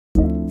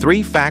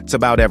3 facts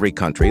about every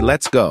country,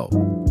 let's go.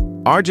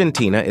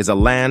 Argentina is a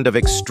land of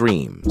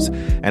extremes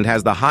and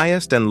has the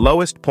highest and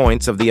lowest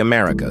points of the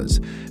Americas,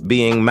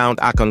 being Mount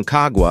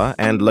Aconcagua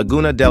and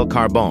Laguna del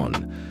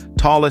Carbon,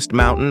 tallest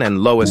mountain and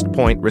lowest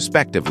point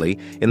respectively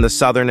in the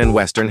southern and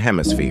western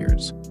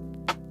hemispheres.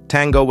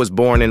 Tango was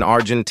born in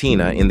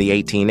Argentina in the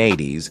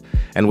 1880s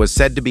and was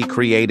said to be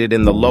created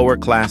in the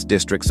lower-class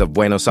districts of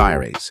Buenos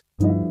Aires.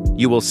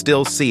 You will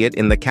still see it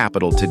in the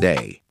capital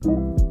today.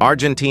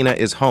 Argentina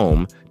is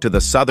home to the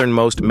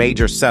southernmost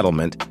major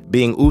settlement,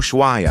 being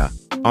Ushuaia,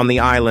 on the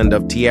island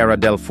of Tierra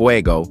del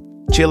Fuego.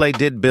 Chile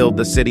did build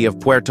the city of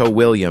Puerto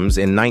Williams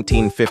in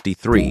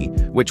 1953,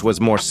 which was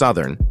more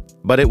southern,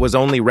 but it was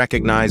only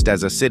recognized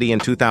as a city in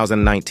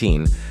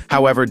 2019.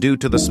 However, due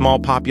to the small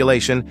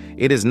population,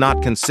 it is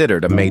not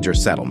considered a major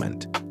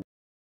settlement.